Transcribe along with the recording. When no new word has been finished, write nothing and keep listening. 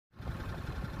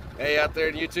Hey, out there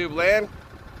in YouTube land,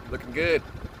 looking good.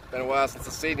 Been a while since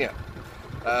I've seen you.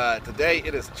 Today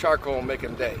it is charcoal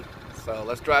making day. So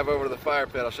let's drive over to the fire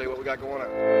pit. I'll show you what we got going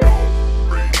on.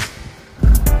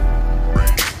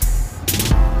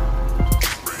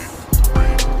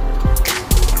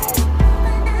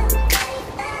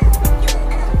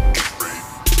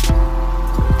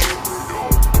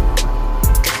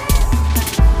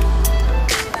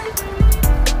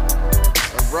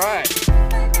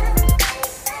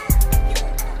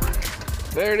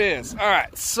 There it is. All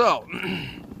right, so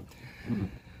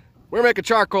we're making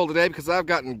charcoal today because I've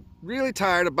gotten really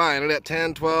tired of buying it at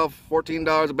 $10, $12,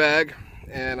 $14 a bag,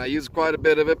 and I use quite a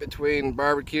bit of it between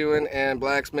barbecuing and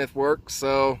blacksmith work.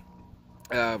 So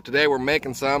today we're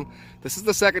making some. This is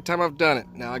the second time I've done it.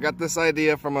 Now I got this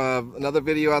idea from another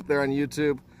video out there on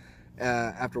YouTube.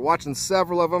 After watching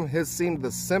several of them, his seemed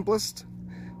the simplest.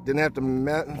 Didn't have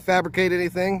to fabricate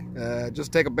anything.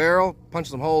 Just take a barrel, punch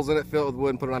some holes in it, fill it with wood,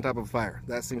 and put it on top of a fire.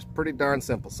 That seems pretty darn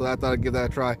simple, so I thought I'd give that a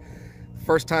try.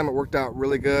 First time it worked out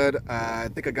really good. I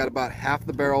think I got about half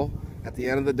the barrel at the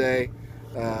end of the day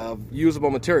of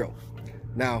usable material.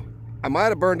 Now, I might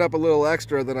have burned up a little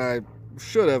extra than I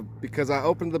should have because I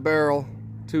opened the barrel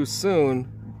too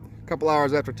soon. A couple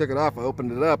hours after I took it off, I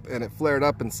opened it up and it flared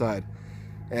up inside.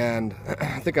 And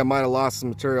I think I might have lost some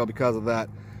material because of that.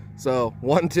 So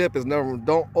one tip is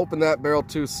don't open that barrel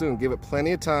too soon. Give it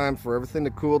plenty of time for everything to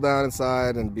cool down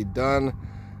inside and be done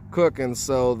cooking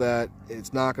so that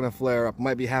it's not going to flare up. It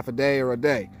might be half a day or a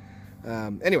day.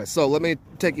 Anyway, so let me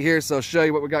take you here so I'll show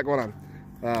you what we got going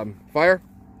on. Fire,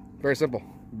 very simple.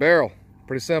 Barrel,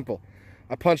 pretty simple.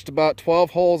 I punched about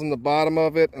 12 holes in the bottom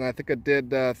of it, and I think I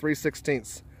did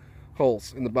 3/16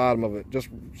 holes in the bottom of it, just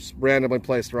randomly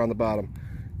placed around the bottom.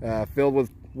 Filled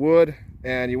with wood.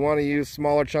 And you want to use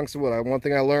smaller chunks of wood. One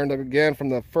thing I learned again from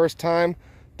the first time,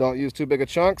 don't use too big of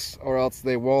chunks or else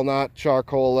they will not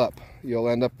charcoal up. You'll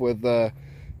end up with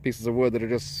pieces of wood that are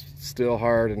just still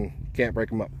hard and can't break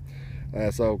them up.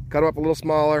 So cut them up a little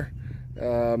smaller.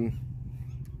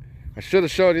 I should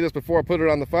have shown you this before I put it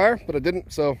on the fire, but I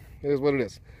didn't, so it is what it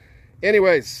is.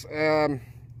 Anyways,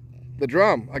 the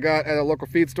drum I got at a local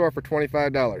feed store for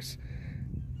 $25.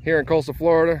 Here in coastal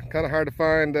Florida, kind of hard to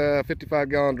find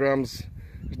 55-gallon drums.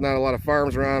 There's not a lot of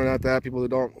farms around, and not that people who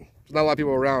don't. There's not a lot of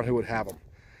people around who would have them.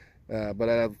 But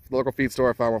at a local feed store,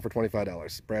 I found one for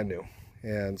 $25, brand new,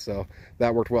 and so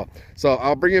that worked well. So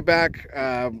I'll bring you back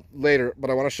later, but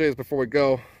I want to show you this before we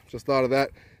go. Just thought of that.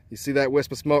 You see that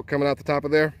wisp of smoke coming out the top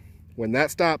of there? When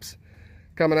that stops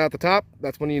coming out the top,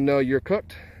 that's when you know you're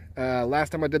cooked.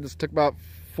 Last time I did this, it took about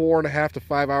 4.5 to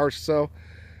 5 hours or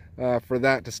so for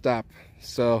that to stop.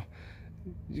 So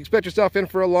you expect yourself in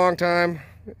for a long time,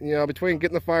 you know, between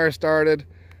getting the fire started,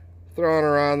 throwing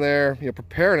her on there, you know,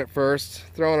 preparing it first,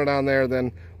 throwing it on there,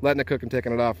 then letting it cook and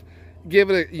taking it off.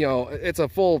 Give it a, you know, it's a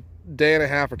full day and a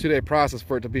half or 2-day process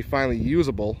for it to be finally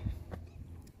usable.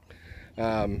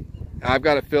 I've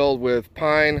got it filled with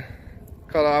pine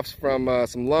cutoffs from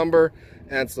some lumber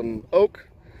and some oak.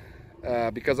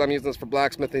 Because I'm using this for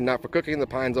blacksmithing, not for cooking, the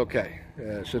pine's okay.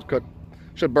 It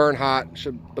should burn hot,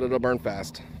 but it'll burn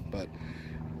fast. But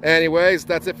anyways,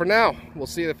 that's it for now. We'll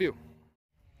see you in a few.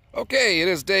 Okay, it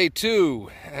is day 2,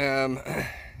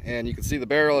 and you can see the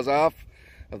barrel is off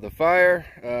of the fire.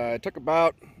 It took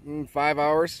about 5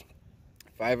 hours,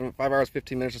 5 hours,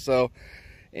 15 minutes or so,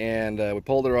 and we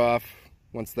pulled her off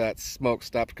once that smoke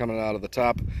stopped coming out of the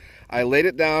top. I laid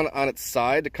it down on its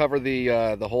side to cover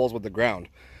the holes with the ground,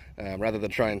 rather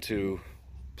than trying to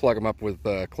plug them up with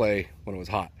clay when it was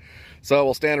hot. So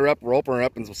we'll stand her up, we'll open her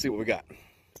up, and we'll see what we got.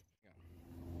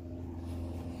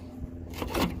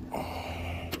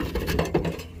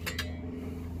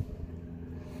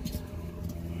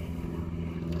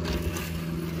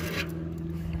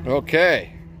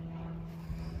 Okay.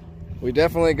 We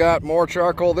definitely got more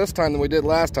charcoal this time than we did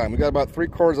last time. We got about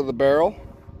 3/4 of the barrel.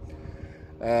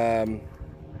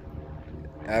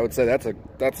 I would say that's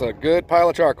a good pile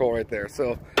of charcoal right there.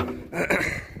 So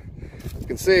you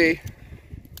can see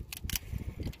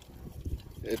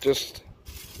it just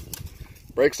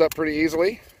breaks up pretty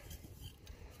easily.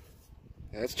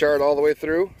 It's charred all the way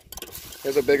through.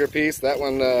 Here's a bigger piece. That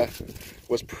one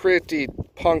was pretty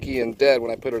punky and dead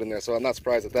when I put it in there, so I'm not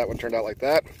surprised that that one turned out like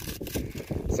that.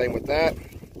 Same with that.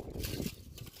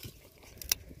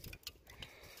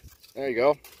 There you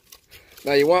go.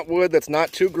 Now you want wood that's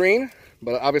not too green,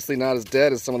 but obviously not as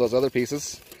dead as some of those other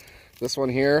pieces. This one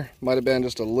here might have been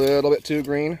just a little bit too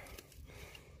green.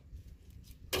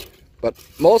 But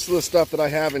most of the stuff that I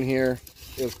have in here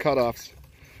is cutoffs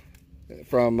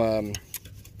from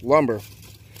lumber.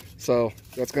 So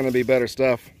that's going to be better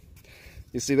stuff.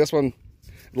 You see this one,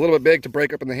 a little bit big to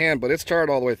break up in the hand, but it's charred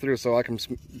all the way through, so I can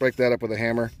break that up with a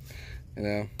hammer, you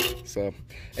know. So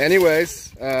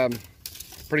anyways,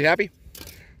 pretty happy.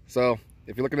 So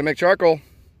if you're looking to make charcoal,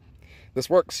 this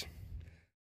works.